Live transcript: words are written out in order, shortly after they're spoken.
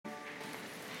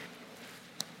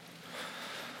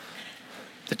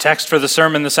The text for the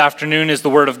sermon this afternoon is the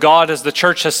Word of God as the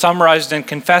Church has summarized and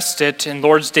confessed it in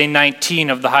Lord's Day 19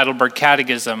 of the Heidelberg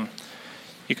Catechism.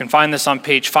 You can find this on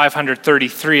page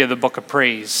 533 of the Book of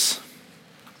Praise.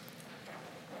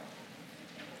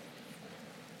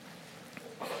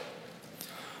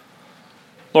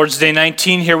 Lord's Day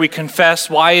 19, here we confess,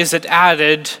 why is it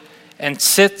added, and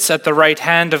sits at the right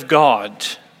hand of God?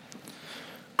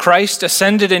 Christ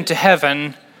ascended into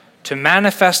heaven to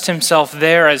manifest himself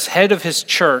there as head of his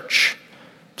church,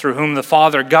 through whom the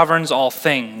Father governs all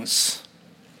things.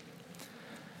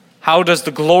 How does the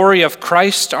glory of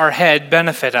Christ our head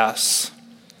benefit us?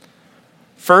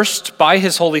 First, by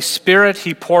his Holy Spirit,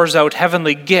 he pours out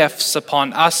heavenly gifts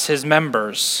upon us, his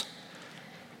members.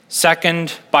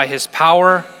 Second, by his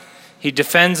power, he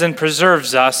defends and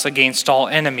preserves us against all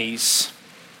enemies.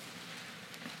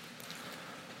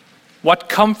 What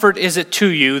comfort is it to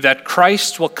you that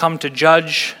Christ will come to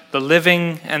judge the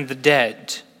living and the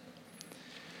dead?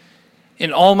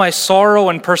 In all my sorrow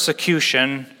and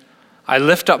persecution, I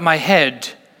lift up my head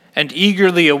and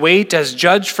eagerly await as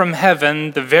judge from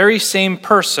heaven the very same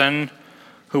person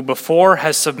who before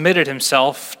has submitted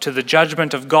himself to the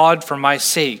judgment of God for my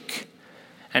sake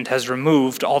and has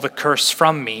removed all the curse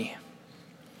from me.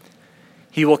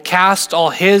 He will cast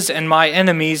all his and my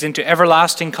enemies into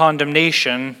everlasting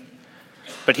condemnation,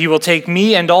 but he will take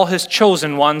me and all his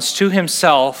chosen ones to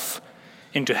himself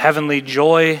into heavenly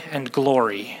joy and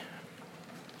glory.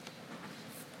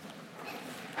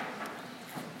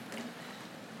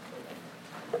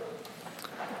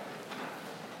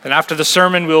 Then after the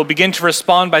sermon, we will begin to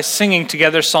respond by singing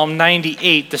together Psalm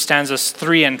 98, the stanzas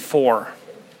 3 and 4.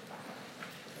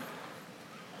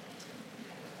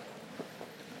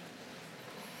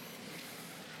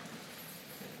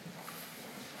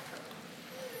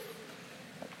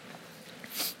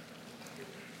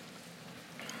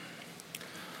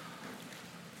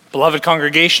 Beloved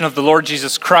congregation of the Lord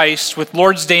Jesus Christ, with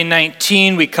Lord's Day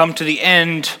 19, we come to the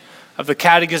end of the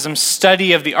Catechism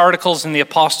study of the articles in the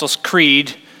Apostles'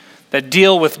 Creed that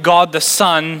deal with God the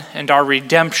Son and our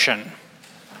redemption.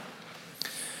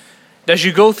 As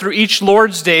you go through each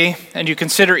Lord's Day and you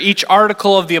consider each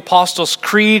article of the Apostles'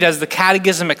 Creed as the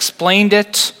Catechism explained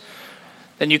it,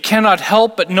 then you cannot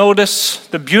help but notice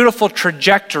the beautiful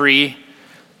trajectory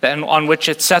on which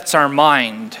it sets our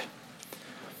mind.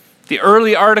 The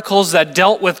early articles that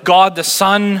dealt with God the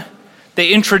Son,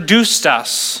 they introduced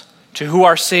us to who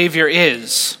our Savior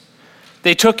is.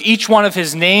 They took each one of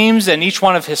his names and each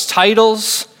one of his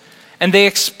titles, and they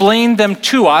explained them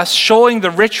to us, showing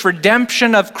the rich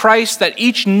redemption of Christ that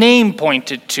each name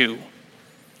pointed to.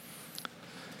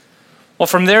 Well,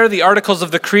 from there, the articles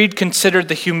of the Creed considered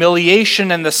the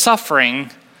humiliation and the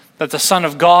suffering that the Son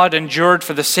of God endured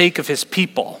for the sake of his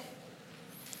people.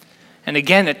 And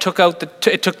again, it took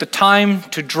the time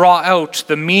to draw out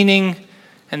the meaning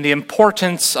and the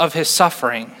importance of his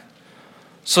suffering,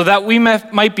 so that we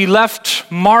might be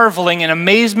left marveling in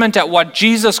amazement at what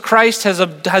Jesus Christ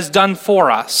has done for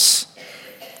us.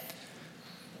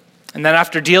 And then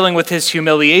after dealing with his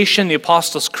humiliation, the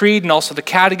Apostles' Creed and also the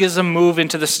Catechism move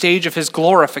into the stage of his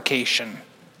glorification.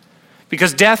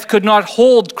 Because death could not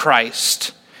hold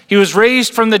Christ. He was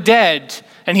raised from the dead,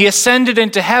 and he ascended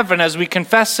into heaven as we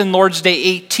confess in Lord's Day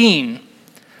 18.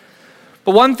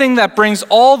 But one thing that brings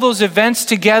all those events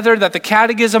together that the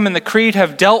Catechism and the Creed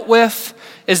have dealt with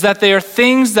is that they are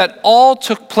things that all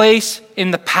took place in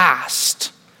the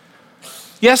past.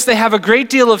 Yes, they have a great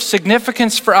deal of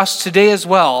significance for us today as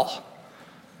well,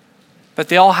 but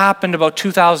they all happened about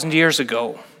 2,000 years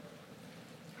ago.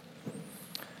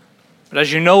 But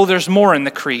as you know, there's more in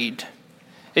the Creed.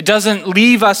 It doesn't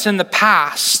leave us in the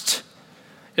past.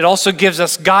 It also gives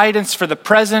us guidance for the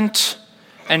present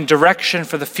and direction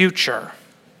for the future.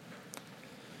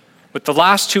 With the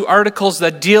last two articles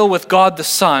that deal with God the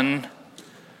Son,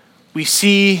 we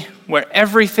see where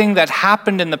everything that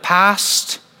happened in the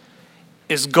past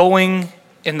is going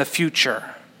in the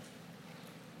future.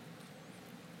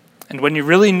 And when you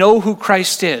really know who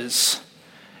Christ is,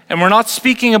 and we're not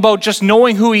speaking about just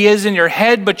knowing who he is in your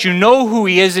head, but you know who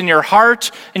he is in your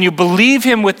heart, and you believe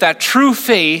him with that true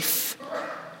faith,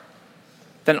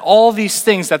 then all these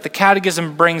things that the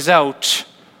Catechism brings out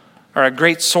are a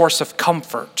great source of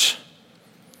comfort.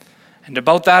 And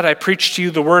about that, I preach to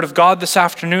you the Word of God this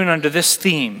afternoon under this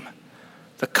theme,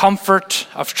 the comfort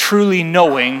of truly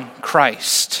knowing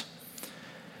Christ.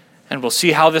 And we'll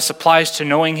see how this applies to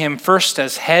knowing him first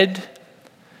as head,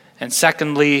 and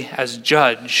secondly as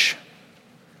judge.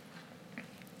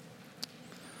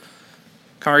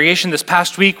 Congregation, this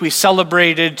past week we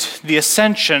celebrated the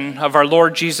ascension of our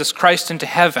Lord Jesus Christ into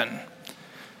heaven.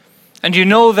 And you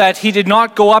know that he did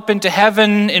not go up into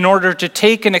heaven in order to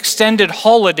take an extended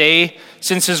holiday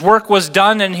since his work was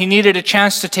done and he needed a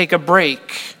chance to take a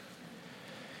break.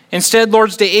 Instead,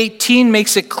 Lord's Day 18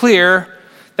 makes it clear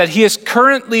that he is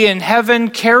currently in heaven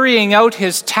carrying out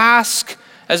his task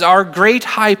as our great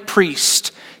high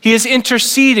priest. He is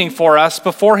interceding for us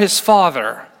before his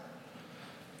Father.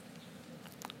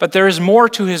 But there is more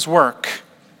to his work,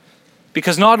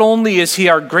 because not only is he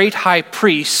our great high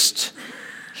priest,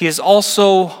 he is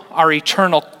also our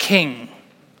eternal king.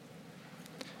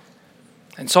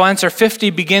 And so answer 50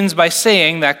 begins by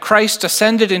saying that Christ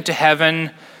ascended into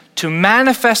heaven to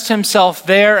manifest himself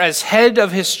there as head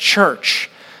of his church.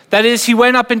 That is, he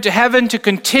went up into heaven to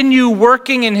continue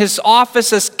working in his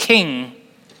office as king.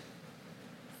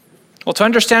 Well, to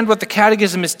understand what the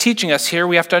Catechism is teaching us here,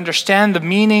 we have to understand the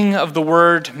meaning of the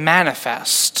word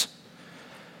manifest.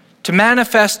 To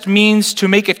manifest means to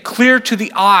make it clear to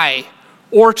the eye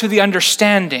or to the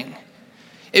understanding.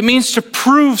 It means to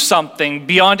prove something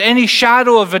beyond any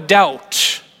shadow of a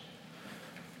doubt.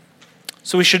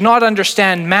 So we should not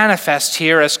understand manifest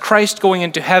here as Christ going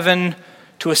into heaven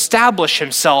to establish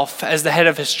himself as the head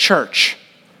of his church.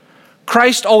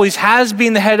 Christ always has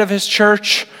been the head of his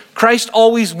church. Christ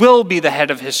always will be the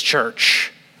head of his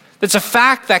church. That's a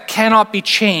fact that cannot be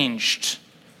changed.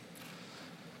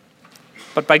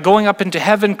 But by going up into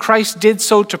heaven, Christ did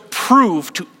so to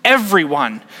prove to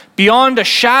everyone, beyond a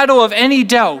shadow of any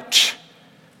doubt,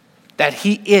 that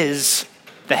he is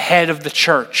the head of the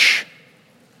church.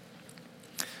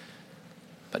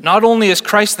 But not only is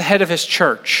Christ the head of his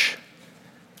church,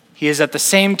 he is at the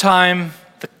same time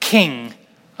the king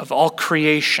of all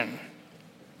creation.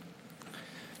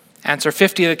 Answer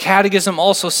 50 of the Catechism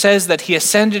also says that he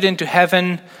ascended into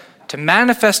heaven to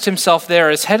manifest himself there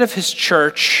as head of his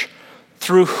church,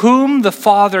 through whom the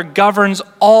Father governs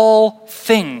all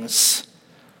things.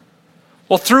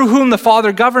 Well, through whom the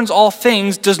Father governs all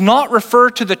things does not refer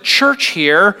to the church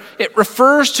here. It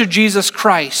refers to Jesus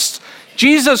Christ.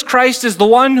 Jesus Christ is the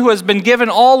one who has been given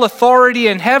all authority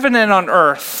in heaven and on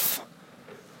earth.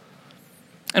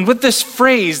 And with this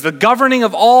phrase, the governing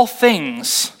of all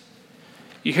things,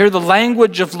 you hear the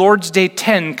language of Lord's Day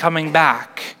 10 coming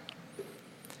back.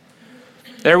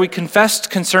 There we confessed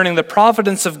concerning the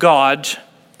providence of God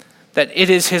that it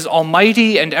is his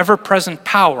almighty and ever-present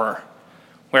power,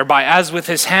 whereby as with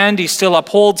his hand he still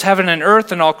upholds heaven and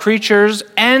earth and all creatures,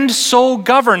 and so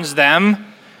governs them.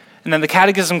 And then the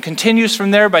Catechism continues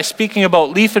from there by speaking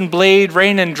about leaf and blade,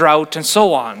 rain and drought, and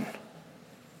so on.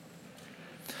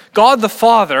 God the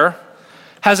Father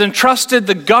has entrusted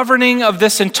the governing of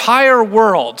this entire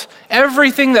world,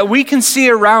 everything that we can see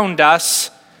around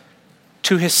us,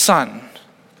 to his Son.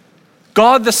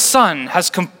 God the Son has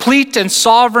complete and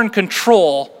sovereign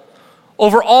control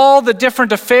over all the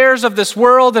different affairs of this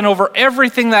world and over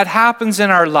everything that happens in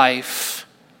our life.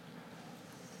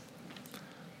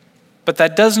 But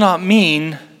that does not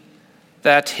mean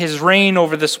that his reign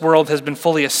over this world has been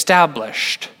fully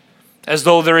established, as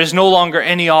though there is no longer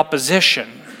any opposition.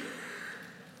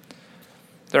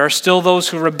 There are still those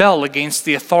who rebel against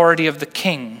the authority of the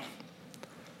king.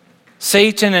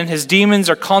 Satan and his demons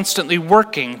are constantly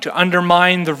working to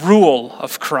undermine the rule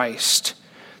of Christ.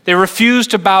 They refuse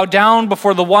to bow down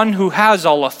before the one who has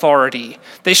all authority.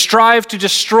 They strive to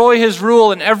destroy his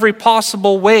rule in every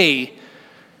possible way.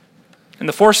 And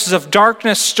the forces of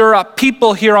darkness stir up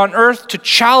people here on earth to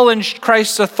challenge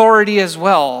Christ's authority as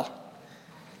well.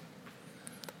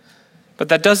 But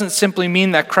that doesn't simply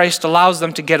mean that Christ allows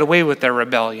them to get away with their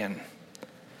rebellion.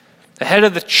 The head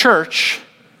of the church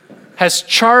has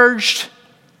charged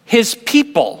his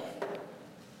people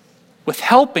with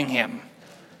helping him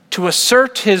to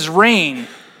assert his reign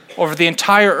over the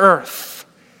entire earth.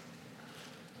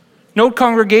 Note,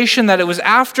 congregation, that it was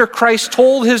after Christ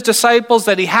told his disciples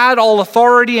that he had all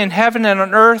authority in heaven and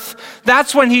on earth.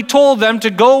 That's when he told them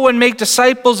to go and make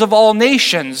disciples of all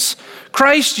nations.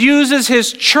 Christ uses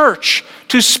his church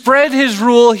to spread his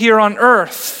rule here on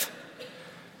earth.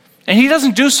 And he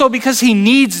doesn't do so because he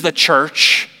needs the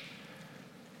church.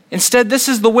 Instead, this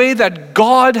is the way that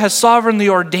God has sovereignly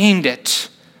ordained it.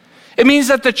 It means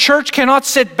that the church cannot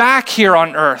sit back here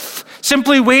on earth,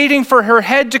 simply waiting for her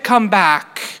head to come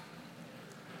back.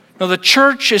 No, the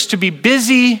church is to be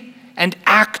busy and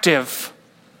active,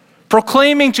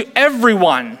 proclaiming to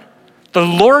everyone the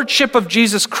lordship of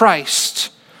Jesus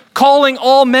Christ, calling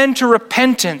all men to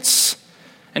repentance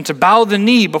and to bow the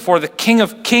knee before the King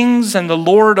of Kings and the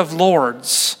Lord of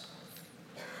Lords.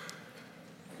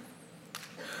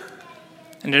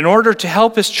 And in order to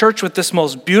help his church with this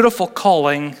most beautiful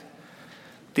calling,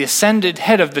 the ascended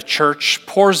head of the church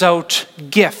pours out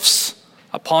gifts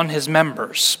upon his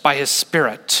members by his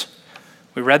Spirit.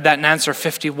 We read that in answer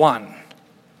 51.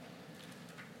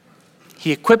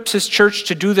 He equips his church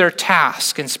to do their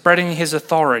task in spreading his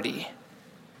authority.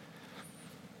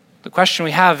 The question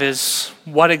we have is,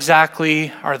 what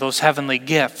exactly are those heavenly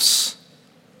gifts?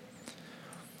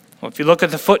 Well, if you look at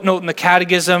the footnote in the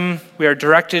Catechism, we are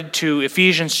directed to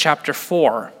Ephesians chapter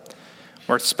 4,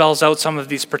 where it spells out some of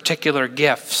these particular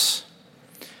gifts.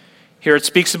 Here it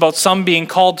speaks about some being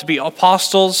called to be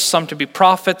apostles, some to be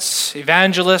prophets,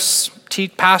 evangelists,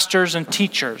 pastors, and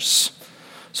teachers.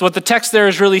 So what the text there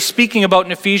is really speaking about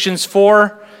in Ephesians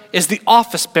 4 is the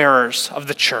office bearers of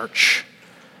the church.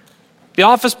 The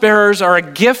office bearers are a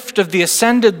gift of the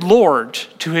ascended Lord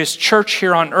to his church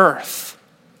here on earth.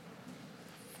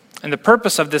 And the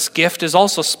purpose of this gift is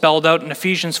also spelled out in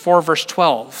Ephesians 4 verse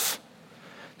 12.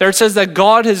 There it says that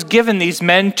God has given these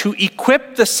men to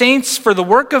equip the saints for the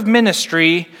work of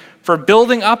ministry, for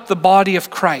building up the body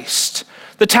of Christ.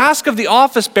 The task of the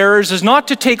office bearers is not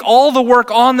to take all the work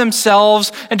on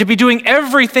themselves and to be doing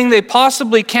everything they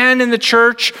possibly can in the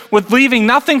church with leaving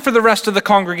nothing for the rest of the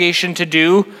congregation to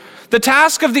do. The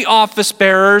task of the office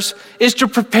bearers is to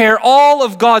prepare all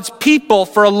of God's people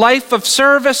for a life of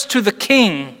service to the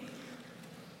King.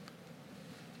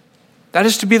 That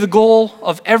is to be the goal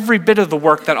of every bit of the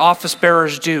work that office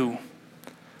bearers do.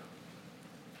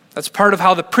 That's part of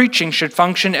how the preaching should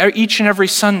function each and every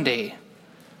Sunday.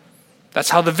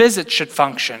 That's how the visits should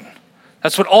function.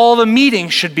 That's what all the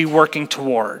meetings should be working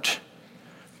toward.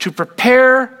 To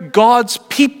prepare God's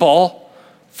people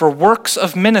for works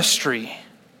of ministry,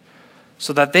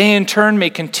 so that they in turn may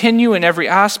continue in every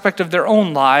aspect of their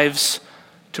own lives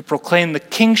to proclaim the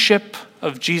kingship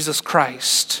of Jesus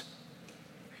Christ.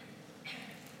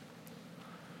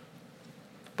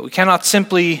 But we cannot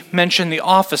simply mention the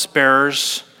office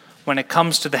bearers when it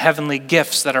comes to the heavenly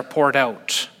gifts that are poured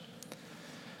out.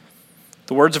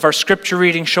 The words of our scripture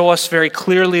reading show us very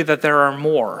clearly that there are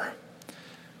more.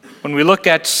 When we look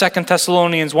at 2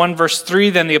 Thessalonians 1 verse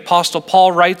 3, then the Apostle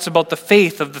Paul writes about the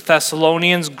faith of the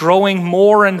Thessalonians growing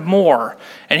more and more.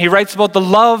 And he writes about the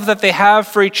love that they have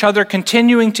for each other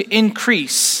continuing to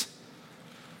increase.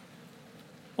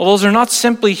 Well, those are not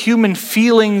simply human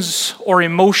feelings or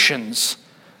emotions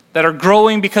that are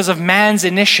growing because of man's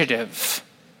initiative.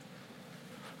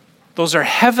 Those are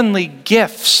heavenly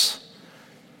gifts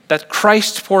that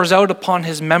Christ pours out upon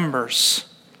his members.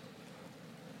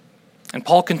 And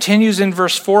Paul continues in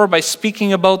verse 4 by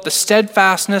speaking about the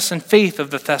steadfastness and faith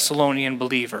of the Thessalonian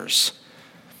believers.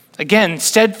 Again,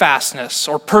 steadfastness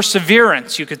or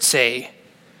perseverance, you could say.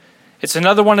 It's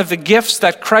another one of the gifts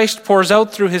that Christ pours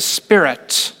out through his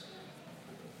Spirit.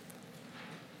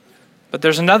 But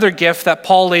there's another gift that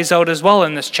Paul lays out as well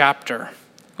in this chapter.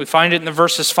 We find it in the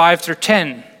verses 5 through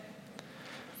 10.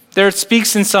 There it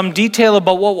speaks in some detail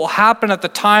about what will happen at the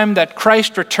time that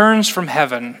Christ returns from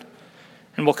heaven.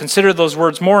 And we'll consider those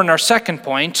words more in our second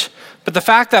point. But the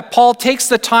fact that Paul takes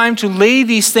the time to lay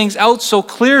these things out so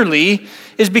clearly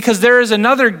is because there is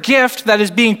another gift that is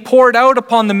being poured out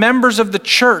upon the members of the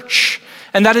church,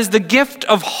 and that is the gift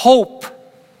of hope.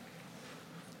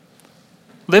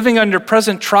 Living under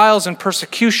present trials and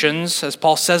persecutions, as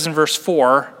Paul says in verse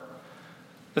 4,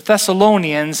 the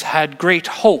Thessalonians had great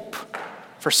hope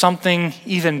for something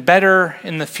even better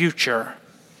in the future.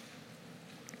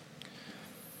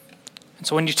 And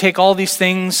so when you take all these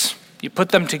things, you put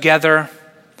them together,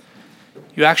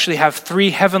 you actually have three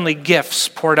heavenly gifts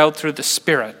poured out through the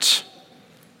Spirit.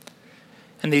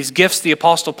 And these gifts the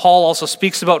Apostle Paul also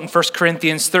speaks about in 1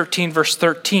 Corinthians 13, verse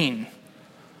 13.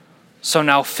 So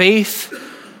now faith,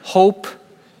 hope,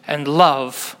 and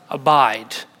love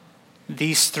abide,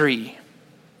 these three.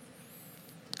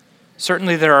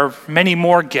 Certainly there are many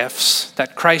more gifts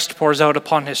that Christ pours out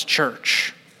upon his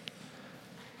church.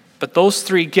 But those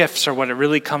three gifts are what it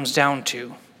really comes down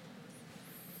to.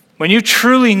 When you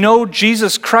truly know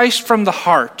Jesus Christ from the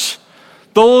heart,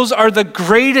 those are the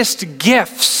greatest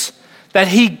gifts that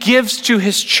he gives to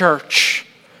his church.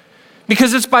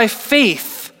 Because it's by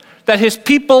faith that his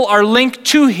people are linked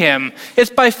to him. It's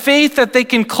by faith that they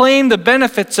can claim the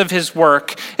benefits of his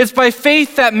work. It's by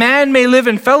faith that man may live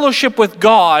in fellowship with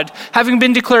God, having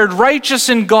been declared righteous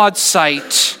in God's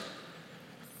sight.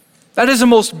 That is the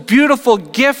most beautiful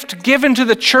gift given to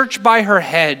the church by her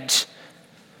head.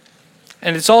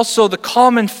 And it's also the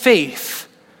common faith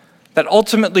that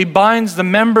ultimately binds the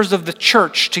members of the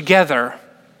church together.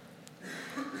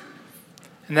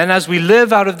 And then as we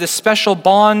live out of this special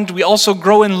bond, we also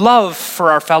grow in love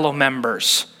for our fellow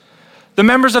members. The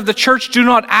members of the church do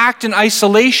not act in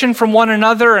isolation from one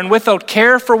another and without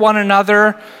care for one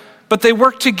another, but they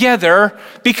work together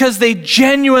because they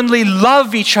genuinely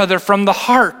love each other from the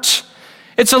heart.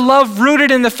 It's a love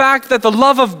rooted in the fact that the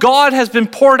love of God has been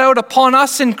poured out upon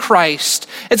us in Christ.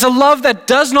 It's a love that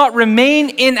does not remain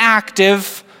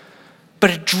inactive, but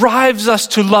it drives us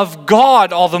to love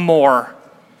God all the more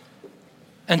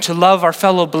and to love our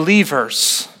fellow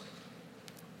believers.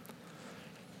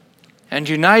 And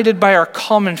united by our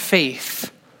common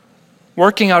faith,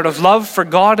 working out of love for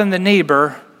God and the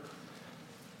neighbor,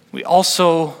 we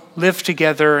also live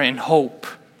together in hope.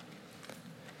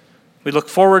 We look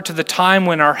forward to the time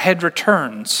when our head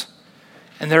returns,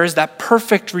 and there is that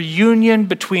perfect reunion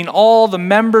between all the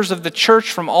members of the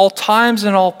church from all times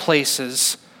and all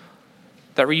places,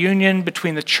 that reunion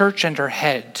between the church and her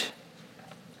head.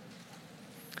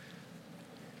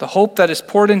 The hope that is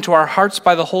poured into our hearts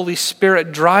by the Holy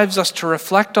Spirit drives us to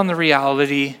reflect on the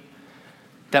reality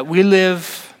that we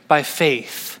live by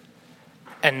faith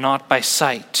and not by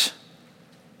sight.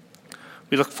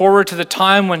 We look forward to the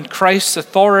time when Christ's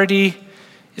authority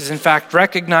is in fact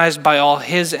recognized by all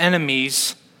his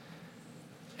enemies,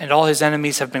 and all his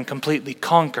enemies have been completely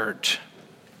conquered.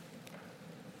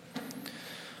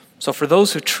 So for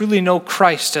those who truly know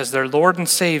Christ as their Lord and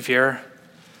Savior,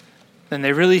 then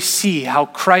they really see how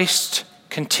Christ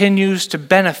continues to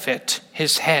benefit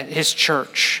his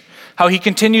church, how he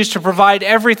continues to provide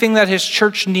everything that his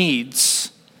church needs.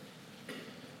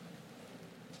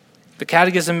 The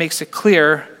Catechism makes it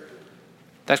clear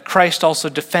that Christ also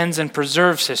defends and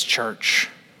preserves his church.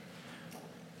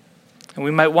 And we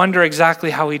might wonder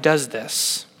exactly how he does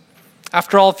this.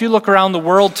 After all, if you look around the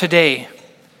world today,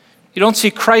 you don't see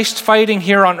Christ fighting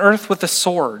here on earth with a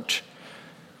sword.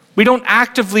 We don't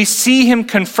actively see him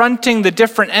confronting the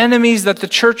different enemies that the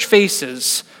church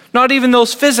faces, not even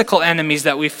those physical enemies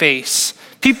that we face,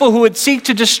 people who would seek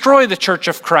to destroy the church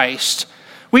of Christ.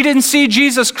 We didn't see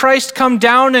Jesus Christ come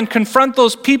down and confront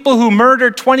those people who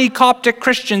murdered 20 Coptic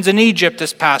Christians in Egypt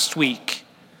this past week.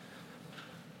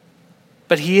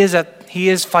 But he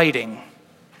is fighting.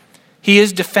 He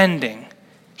is defending.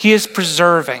 He is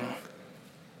preserving.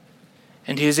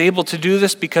 And he is able to do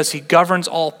this because he governs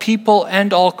all people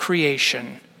and all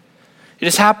creation. It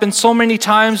has happened so many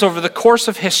times over the course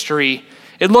of history.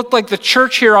 It looked like the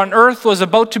church here on earth was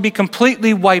about to be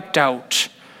completely wiped out.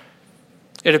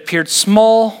 It appeared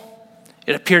small,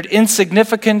 it appeared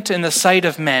insignificant in the sight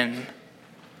of men.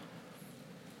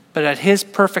 But at his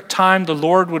perfect time, the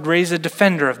Lord would raise a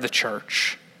defender of the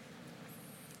church.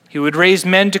 He would raise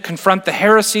men to confront the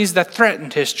heresies that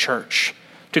threatened his church,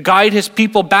 to guide his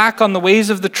people back on the ways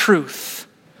of the truth.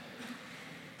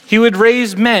 He would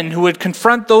raise men who would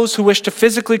confront those who wish to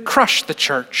physically crush the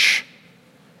church.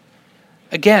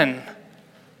 Again,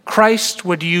 Christ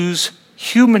would use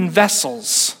human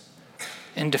vessels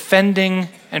in defending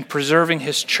and preserving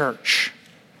his church.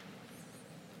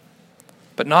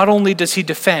 But not only does he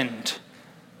defend,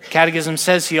 the Catechism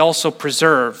says he also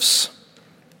preserves.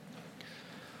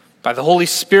 By the Holy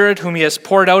Spirit whom he has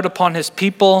poured out upon his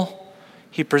people,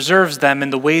 he preserves them in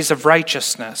the ways of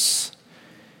righteousness.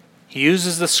 He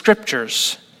uses the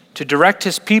scriptures to direct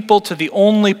his people to the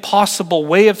only possible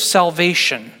way of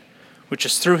salvation, which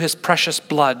is through his precious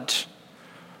blood.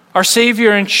 Our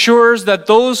Savior ensures that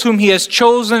those whom he has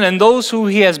chosen and those who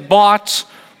he has bought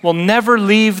will never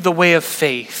leave the way of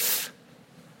faith.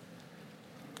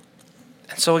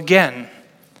 And so again,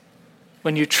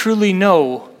 when you truly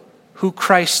know who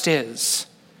Christ is,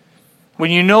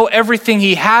 when you know everything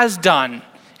he has done,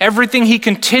 everything he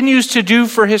continues to do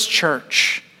for his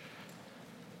church,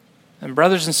 and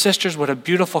brothers and sisters, what a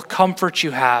beautiful comfort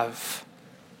you have.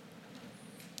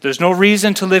 There's no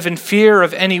reason to live in fear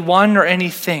of anyone or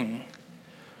anything.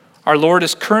 Our Lord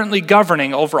is currently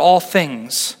governing over all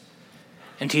things,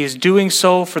 and he is doing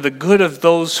so for the good of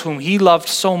those whom he loved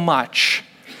so much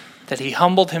that he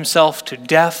humbled himself to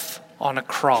death on a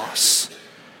cross.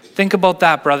 Think about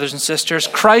that, brothers and sisters.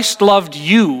 Christ loved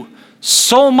you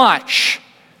so much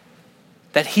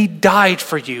that he died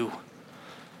for you.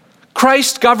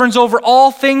 Christ governs over all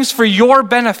things for your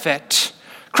benefit.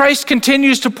 Christ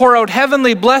continues to pour out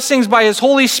heavenly blessings by his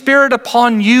Holy Spirit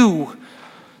upon you.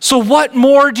 So what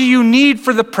more do you need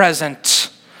for the present?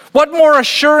 What more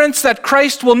assurance that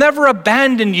Christ will never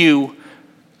abandon you?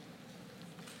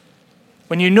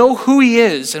 When you know who he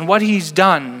is and what he's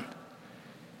done,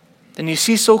 then you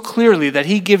see so clearly that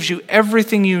he gives you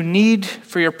everything you need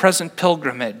for your present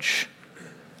pilgrimage.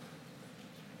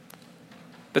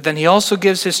 But then he also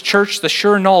gives his church the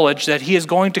sure knowledge that he is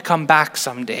going to come back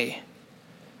someday.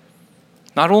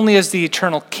 Not only as the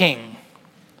eternal King,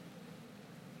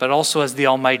 but also as the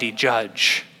Almighty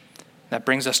Judge. That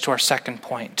brings us to our second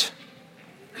point.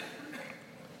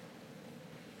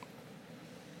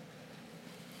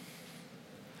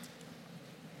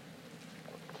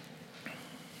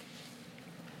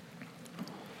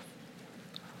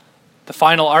 The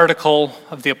final article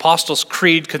of the Apostles'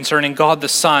 Creed concerning God the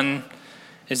Son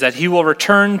is that he will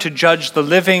return to judge the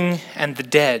living and the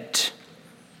dead.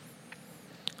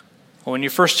 Well, when you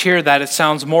first hear that, it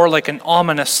sounds more like an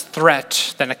ominous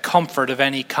threat than a comfort of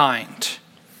any kind.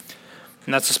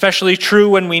 And that's especially true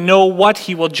when we know what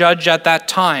he will judge at that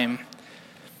time.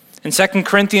 In 2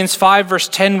 Corinthians 5, verse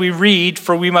 10, we read,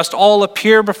 "For we must all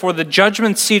appear before the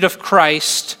judgment seat of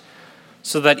Christ,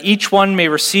 so that each one may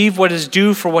receive what is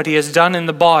due for what he has done in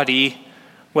the body,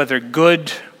 whether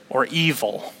good or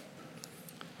evil."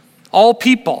 All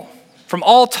people, from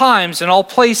all times and all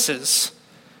places,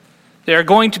 they are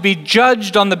going to be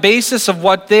judged on the basis of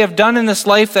what they have done in this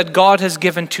life that God has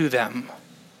given to them.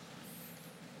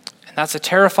 And that's a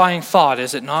terrifying thought,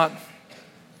 is it not?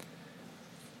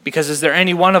 Because is there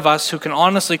any one of us who can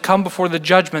honestly come before the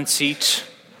judgment seat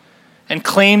and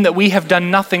claim that we have done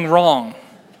nothing wrong,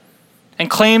 and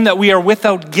claim that we are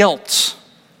without guilt?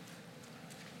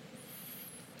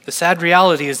 The sad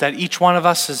reality is that each one of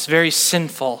us is very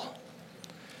sinful.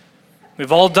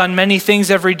 We've all done many things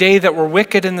every day that were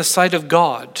wicked in the sight of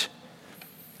God.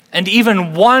 And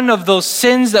even one of those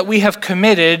sins that we have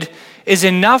committed is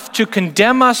enough to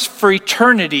condemn us for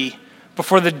eternity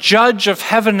before the judge of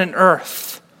heaven and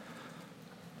earth.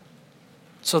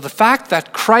 So the fact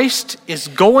that Christ is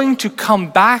going to come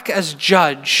back as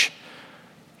judge,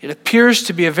 it appears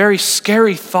to be a very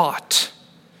scary thought.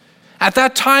 At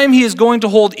that time, he is going to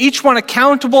hold each one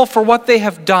accountable for what they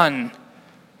have done.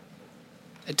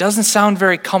 It doesn't sound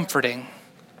very comforting.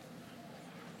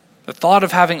 The thought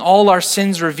of having all our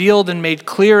sins revealed and made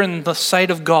clear in the sight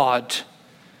of God,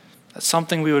 that's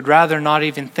something we would rather not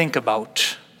even think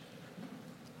about.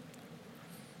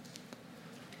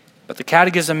 But the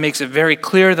Catechism makes it very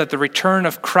clear that the return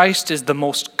of Christ is the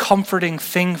most comforting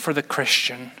thing for the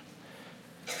Christian.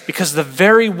 Because the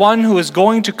very one who is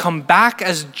going to come back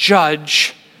as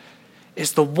judge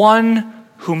is the one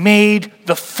who made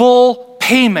the full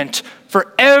payment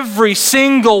for every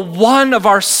single one of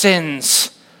our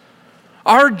sins.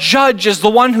 Our judge is the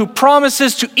one who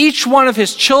promises to each one of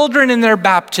his children in their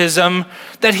baptism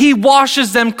that he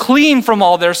washes them clean from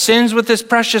all their sins with his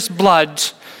precious blood.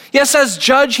 Yes, as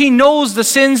judge, he knows the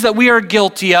sins that we are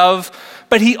guilty of,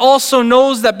 but he also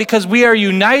knows that because we are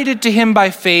united to him by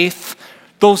faith,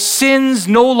 those sins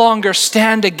no longer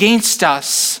stand against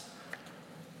us.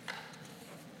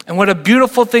 And what a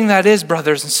beautiful thing that is,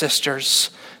 brothers and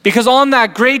sisters. Because on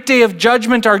that great day of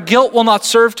judgment, our guilt will not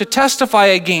serve to testify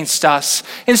against us.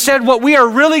 Instead, what we are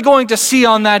really going to see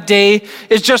on that day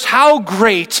is just how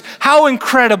great, how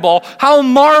incredible, how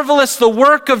marvelous the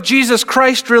work of Jesus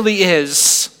Christ really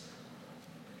is.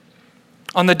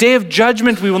 On the day of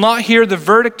judgment, we will not hear the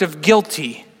verdict of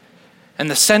guilty and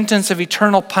the sentence of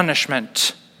eternal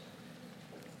punishment.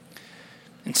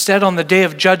 Instead, on the day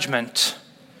of judgment,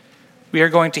 we are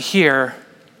going to hear,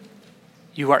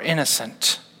 "You are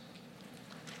innocent."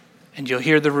 And you'll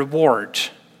hear the reward,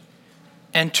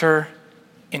 "Enter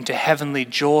into heavenly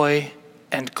joy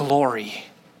and glory."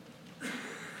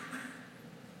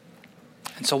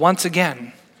 And so once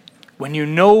again, when you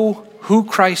know who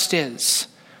Christ is,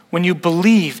 when you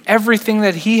believe everything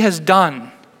that he has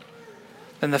done,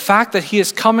 then the fact that he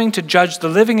is coming to judge the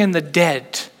living and the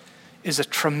dead is a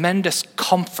tremendous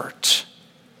comfort.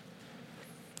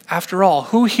 After all,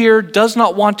 who here does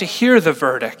not want to hear the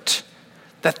verdict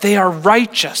that they are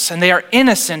righteous and they are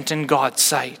innocent in God's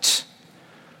sight?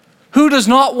 Who does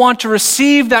not want to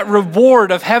receive that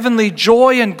reward of heavenly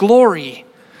joy and glory?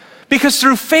 Because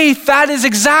through faith, that is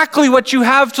exactly what you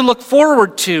have to look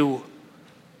forward to.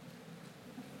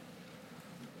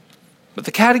 But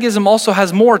the Catechism also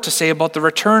has more to say about the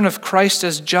return of Christ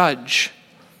as judge.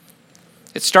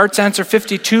 It starts answer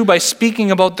 52 by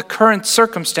speaking about the current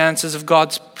circumstances of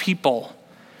God's people,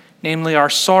 namely our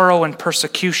sorrow and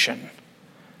persecution.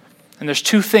 And there's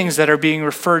two things that are being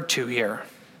referred to here.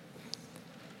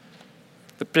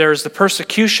 There's the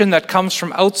persecution that comes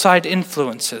from outside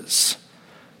influences.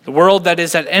 The world that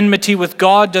is at enmity with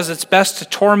God does its best to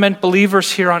torment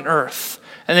believers here on earth.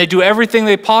 And they do everything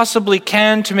they possibly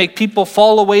can to make people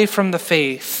fall away from the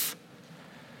faith.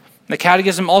 The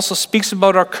Catechism also speaks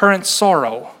about our current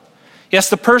sorrow. Yes,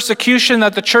 the persecution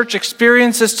that the church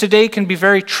experiences today can be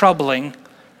very troubling.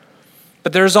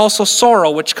 But there is also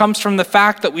sorrow, which comes from the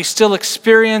fact that we still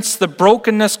experience the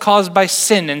brokenness caused by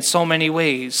sin in so many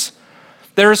ways.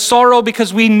 There is sorrow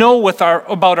because we know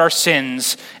about our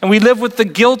sins, and we live with the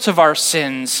guilt of our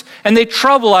sins. And they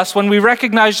trouble us when we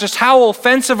recognize just how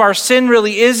offensive our sin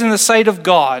really is in the sight of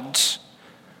God.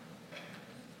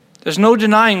 There's no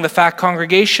denying the fact,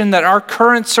 congregation, that our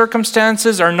current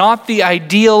circumstances are not the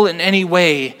ideal in any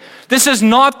way. This is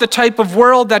not the type of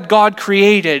world that God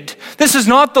created. This is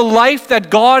not the life that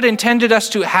God intended us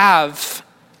to have.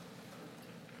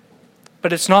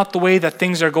 But it's not the way that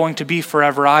things are going to be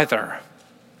forever either.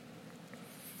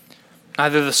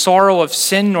 Neither the sorrow of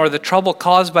sin nor the trouble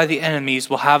caused by the enemies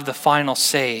will have the final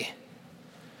say,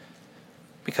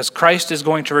 because Christ is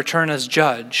going to return as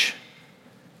judge.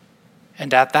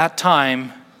 And at that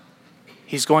time,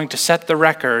 he's going to set the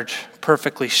record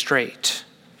perfectly straight.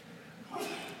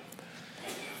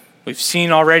 We've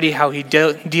seen already how he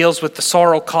deals with the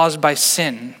sorrow caused by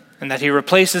sin, and that he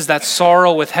replaces that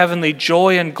sorrow with heavenly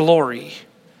joy and glory.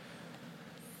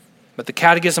 But the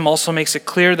Catechism also makes it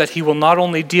clear that he will not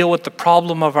only deal with the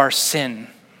problem of our sin,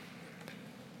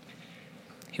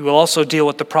 he will also deal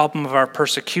with the problem of our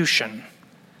persecution.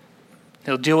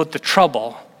 He'll deal with the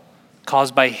trouble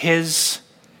caused by his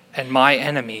and my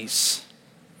enemies.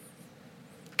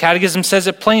 The Catechism says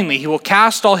it plainly. He will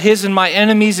cast all his and my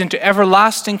enemies into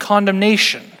everlasting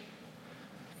condemnation.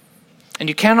 And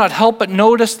you cannot help but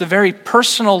notice the very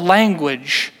personal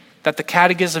language that the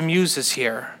Catechism uses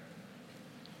here.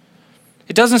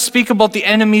 It doesn't speak about the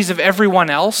enemies of everyone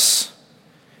else.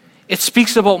 It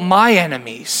speaks about my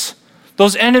enemies,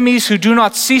 those enemies who do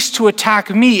not cease to attack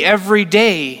me every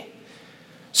day.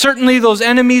 Certainly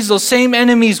those same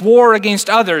enemies war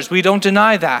against others. We don't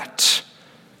deny that.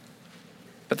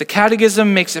 But the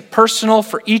Catechism makes it personal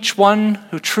for each one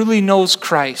who truly knows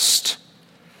Christ.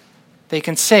 They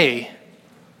can say,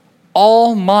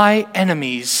 all my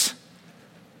enemies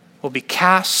will be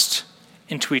cast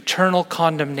into eternal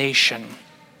condemnation.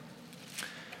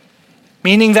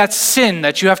 Meaning that sin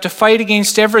that you have to fight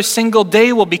against every single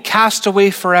day will be cast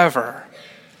away forever.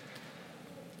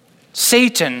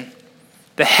 Satan,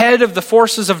 the head of the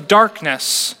forces of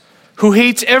darkness, who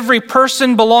hates every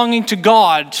person belonging to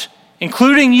God,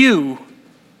 including you,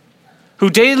 who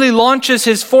daily launches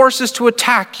his forces to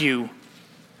attack you,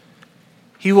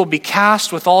 he will be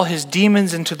cast with all his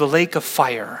demons into the lake of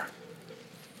fire.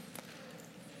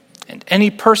 And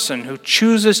any person who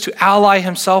chooses to ally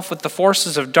himself with the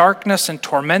forces of darkness and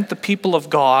torment the people of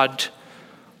God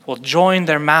will join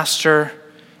their master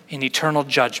in eternal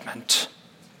judgment.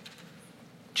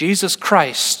 Jesus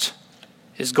Christ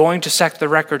is going to set the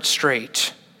record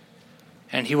straight,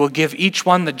 and he will give each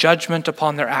one the judgment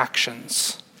upon their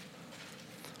actions.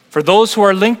 For those who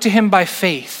are linked to him by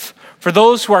faith, for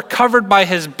those who are covered by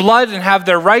his blood and have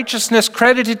their righteousness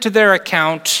credited to their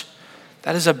account,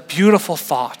 that is a beautiful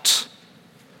thought.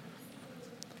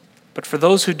 But for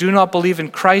those who do not believe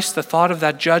in Christ, the thought of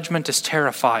that judgment is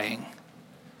terrifying.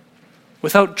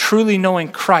 Without truly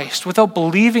knowing Christ, without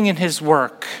believing in his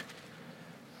work,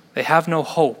 they have no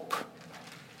hope.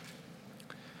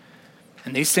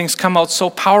 And these things come out so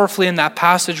powerfully in that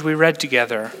passage we read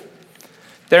together.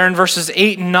 There in verses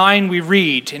 8 and 9 we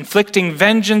read, inflicting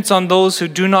vengeance on those who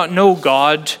do not know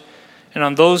God and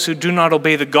on those who do not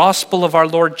obey the gospel of our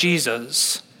Lord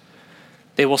Jesus.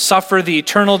 They will suffer the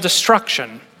eternal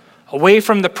destruction, away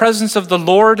from the presence of the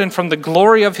Lord and from the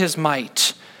glory of his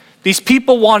might. These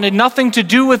people wanted nothing to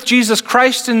do with Jesus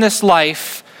Christ in this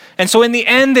life, and so in the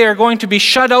end they are going to be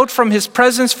shut out from his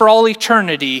presence for all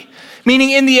eternity.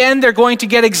 Meaning in the end they're going to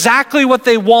get exactly what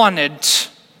they wanted.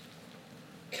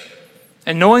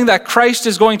 And knowing that Christ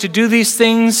is going to do these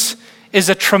things is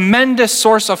a tremendous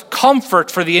source of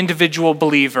comfort for the individual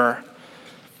believer.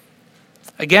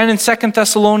 Again in 2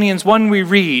 Thessalonians 1 we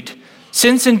read,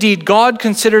 since indeed God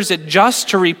considers it just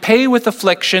to repay with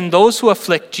affliction those who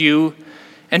afflict you,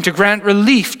 and to grant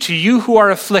relief to you who are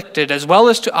afflicted, as well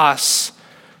as to us,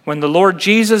 when the Lord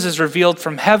Jesus is revealed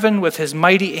from heaven with his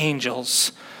mighty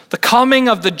angels. The coming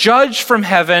of the judge from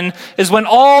heaven is when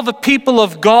all the people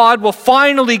of God will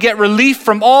finally get relief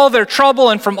from all their trouble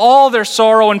and from all their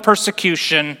sorrow and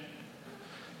persecution.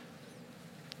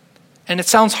 And it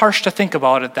sounds harsh to think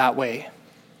about it that way.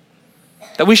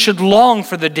 That we should long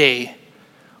for the day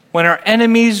when our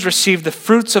enemies receive the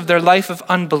fruits of their life of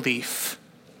unbelief.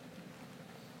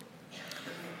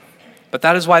 But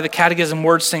that is why the Catechism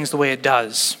words things the way it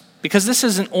does. Because this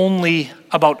isn't only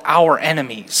about our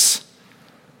enemies.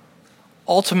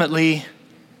 Ultimately,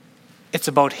 it's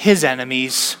about his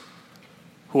enemies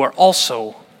who are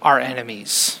also our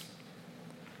enemies.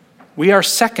 We are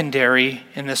secondary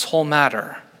in this whole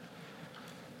matter.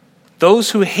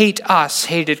 Those who hate us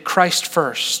hated Christ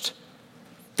first.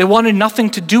 They wanted nothing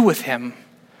to do with him.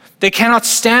 They cannot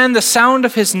stand the sound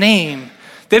of his name.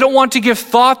 They don't want to give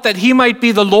thought that he might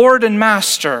be the Lord and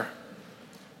Master.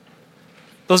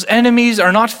 Those enemies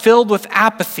are not filled with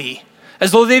apathy,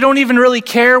 as though they don't even really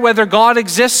care whether God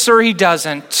exists or he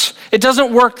doesn't. It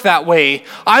doesn't work that way.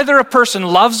 Either a person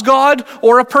loves God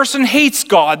or a person hates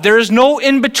God. There is no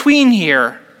in between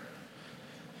here.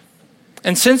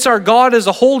 And since our God is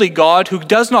a holy God who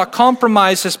does not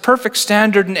compromise his perfect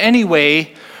standard in any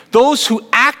way, those who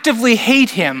actively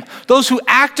hate him, those who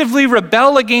actively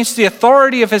rebel against the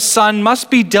authority of his Son, must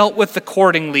be dealt with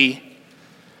accordingly.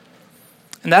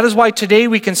 And that is why today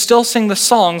we can still sing the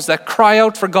songs that cry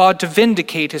out for God to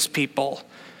vindicate his people.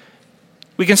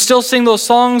 We can still sing those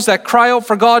songs that cry out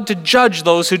for God to judge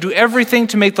those who do everything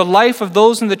to make the life of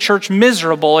those in the church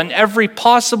miserable in every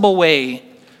possible way.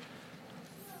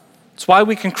 It's why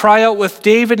we can cry out with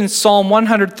David in Psalm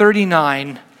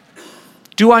 139,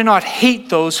 "Do I not hate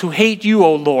those who hate you,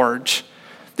 O Lord?"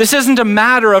 This isn't a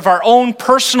matter of our own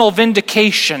personal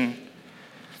vindication.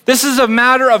 This is a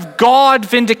matter of God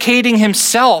vindicating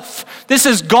himself. This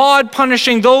is God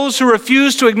punishing those who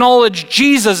refuse to acknowledge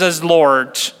Jesus as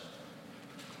Lord.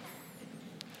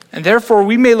 And therefore,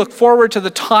 we may look forward to the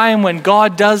time when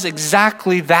God does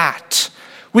exactly that.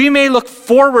 We may look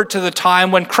forward to the time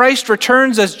when Christ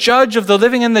returns as judge of the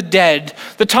living and the dead,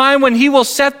 the time when he will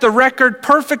set the record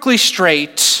perfectly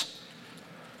straight.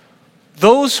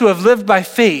 Those who have lived by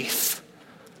faith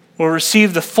will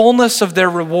receive the fullness of their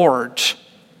reward.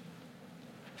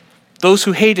 Those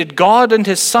who hated God and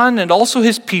his Son and also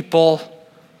his people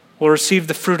will receive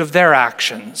the fruit of their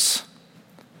actions.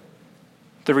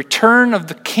 The return of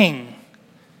the King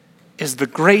is the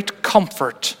great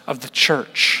comfort of the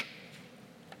church.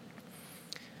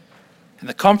 And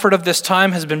the comfort of this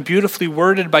time has been beautifully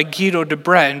worded by Guido de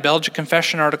Brès in Belgic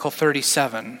Confession, Article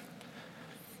 37.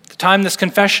 The time this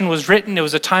confession was written, it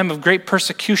was a time of great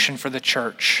persecution for the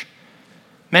church.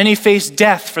 Many faced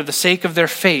death for the sake of their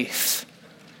faith.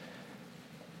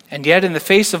 And yet, in the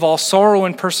face of all sorrow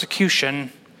and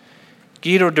persecution,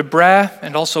 Guido de Brès,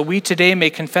 and also we today, may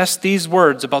confess these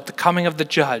words about the coming of the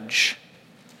judge.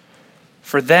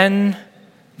 "For then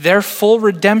their full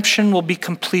redemption will be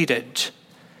completed,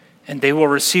 and they will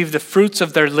receive the fruits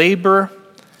of their labor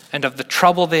and of the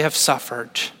trouble they have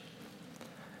suffered.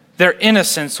 Their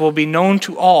innocence will be known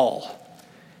to all,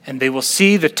 and they will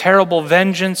see the terrible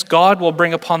vengeance God will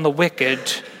bring upon the wicked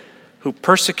who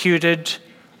persecuted,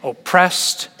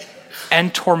 oppressed,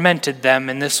 and tormented them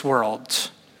in this world."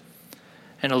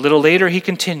 And a little later he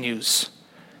continues,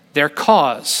 "Their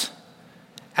cause,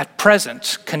 at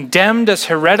present condemned as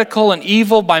heretical and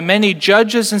evil by many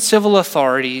judges and civil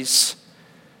authorities,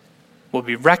 will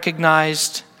be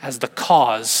recognized as the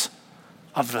cause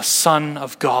of the Son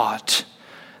of God."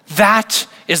 That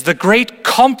is the great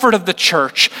comfort of the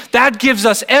church. That gives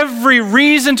us every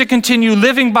reason to continue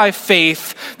living by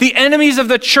faith. The enemies of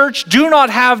the church do not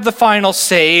have the final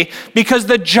say because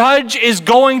the judge is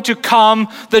going to come.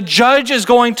 The judge is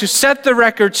going to set the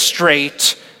record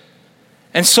straight.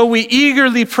 And so we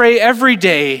eagerly pray every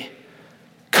day,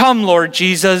 "Come, Lord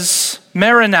Jesus,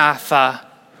 Maranatha,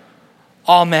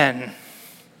 Amen."